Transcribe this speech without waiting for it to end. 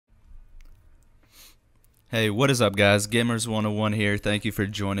Hey, what is up guys? Gamers 101 here. Thank you for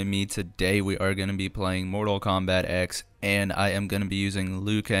joining me. Today we are going to be playing Mortal Kombat X and I am going to be using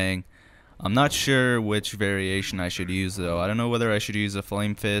Liu Kang. I'm not sure which variation I should use though. I don't know whether I should use the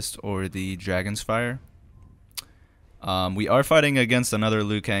Flame Fist or the Dragon's Fire. We are fighting against another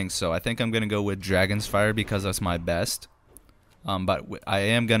Liu Kang, so I think I'm going to go with Dragon's Fire because that's my best. But I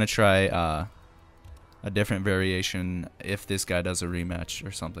am going to try a different variation if this guy does a rematch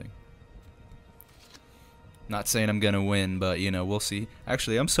or something. Not saying I'm gonna win, but you know, we'll see.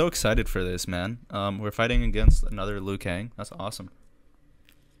 Actually, I'm so excited for this, man. We're fighting against another Liu Kang. That's awesome.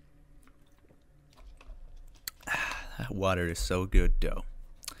 That water is so good, though.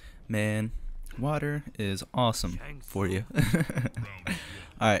 Man, water is awesome for you.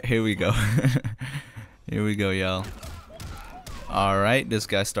 Alright, here we go. Here we go, y'all. Alright, this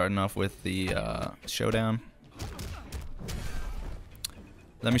guy's starting off with the showdown.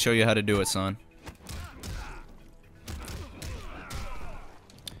 Let me show you how to do it, son.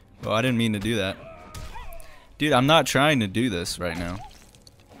 Oh, I didn't mean to do that. Dude, I'm not trying to do this right now.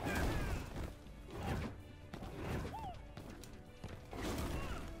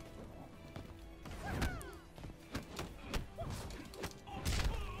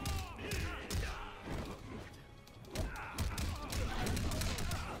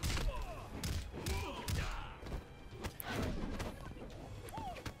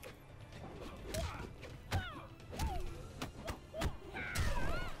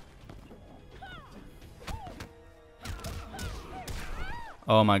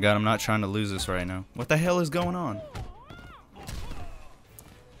 Oh my god, I'm not trying to lose this right now. What the hell is going on?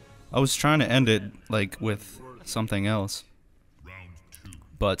 I was trying to end it like with something else.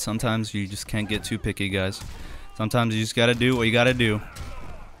 But sometimes you just can't get too picky, guys. Sometimes you just gotta do what you gotta do.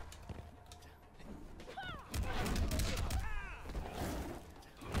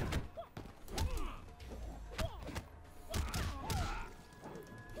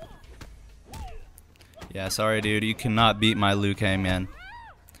 Yeah, sorry dude, you cannot beat my Liu Kang, man.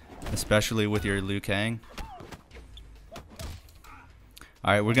 Especially with your Liu Kang.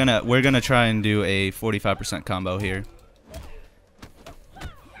 Alright, we're gonna try and do a 45% combo here.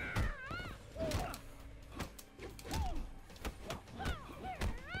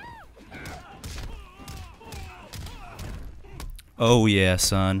 Oh yeah,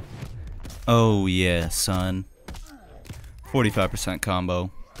 son. Oh yeah, son. 45%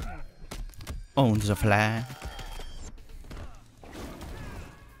 combo. On the fly.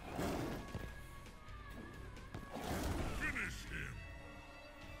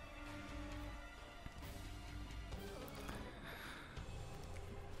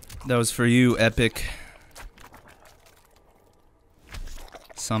 That was for you, Epic.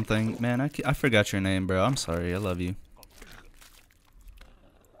 Something. Man, I forgot your name, bro. I'm sorry. I love you.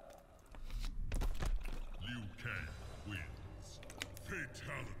 Liu Kang wins.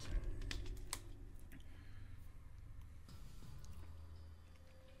 Fatality.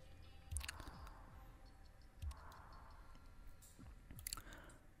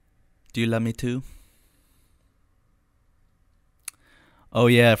 Do you love me too? Oh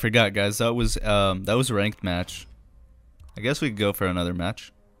yeah, I forgot, guys. That was a ranked match. I guess we could go for another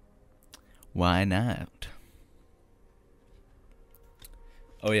match. Why not?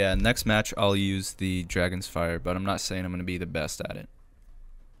 Oh yeah, next match I'll use the Dragon's Fire, but I'm not saying I'm gonna be the best at it.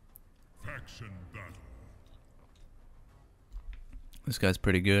 Faction battle. This guy's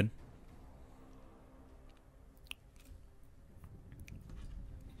pretty good.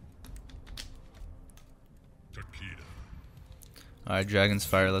 Alright, Dragon's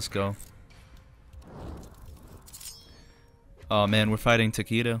Fire, let's go. Oh man, we're fighting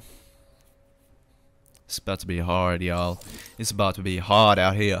Taquito. It's about to be hard, y'all. It's about to be hard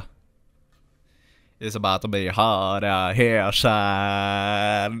out here. It's about to be hard out here,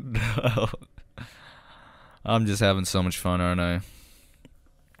 son. I'm just having so much fun, aren't I?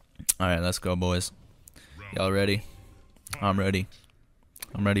 Alright, let's go, boys. Y'all ready? I'm ready.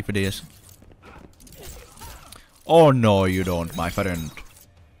 I'm ready for this. Oh no, you don't, my friend.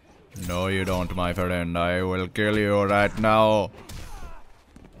 No, you don't, my friend. I will kill you right now.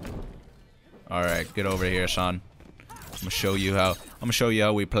 Alright, get over here, son. I'm gonna show you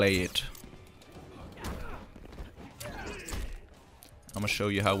how we play it. I'm gonna show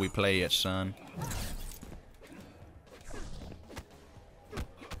you how we play it, son.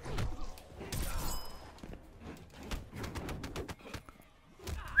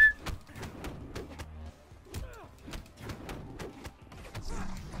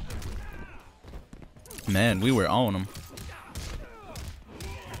 Man, we were on him.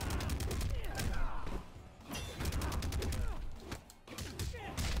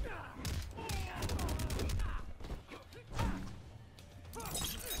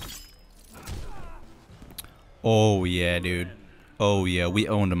 Oh yeah, dude. Oh yeah, we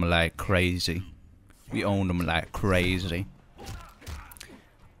owned them like crazy. We owned them like crazy.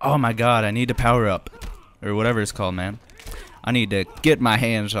 Oh my god, I need to power up. Or whatever it's called, man. I need to get my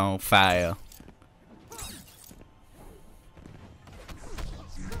hands on fire.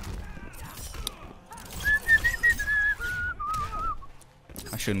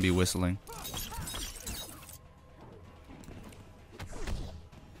 I shouldn't be whistling.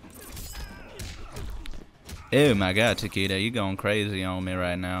 Oh my god, Takeda, you going crazy on me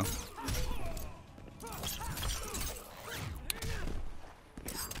right now.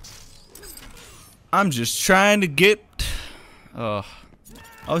 I'm just trying to get... I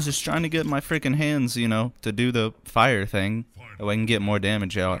was just trying to get my freaking hands, you know, to do the fire thing. So I can get more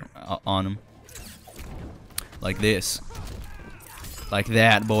damage out on him. Like this. Like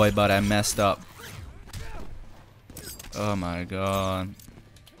that, boy, but I messed up. Oh my god.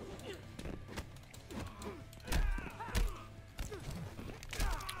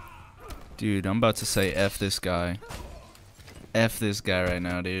 Dude, I'm about to say F this guy. F this guy right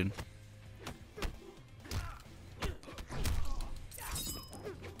now, dude.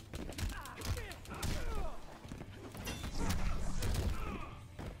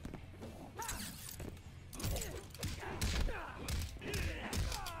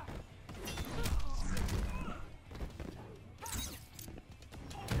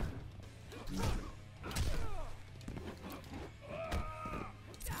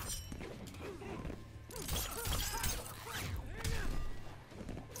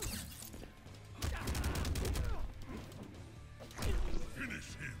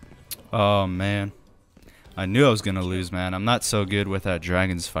 Oh man, I knew I was gonna lose, man. I'm not so good with that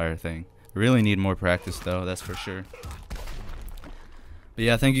dragon's fire thing. Really need more practice though, that's for sure. But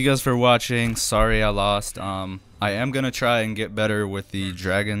yeah, thank you guys for watching. Sorry I lost. I am gonna try and get better with the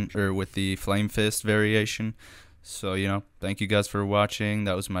dragon, or with the flame fist variation. So, you know, thank you guys for watching.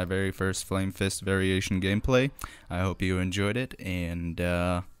 That was my very first flame fist variation gameplay. I hope you enjoyed it, and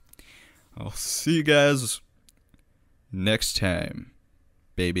I'll see you guys next time,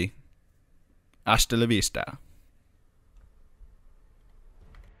 baby. Hasta la vista.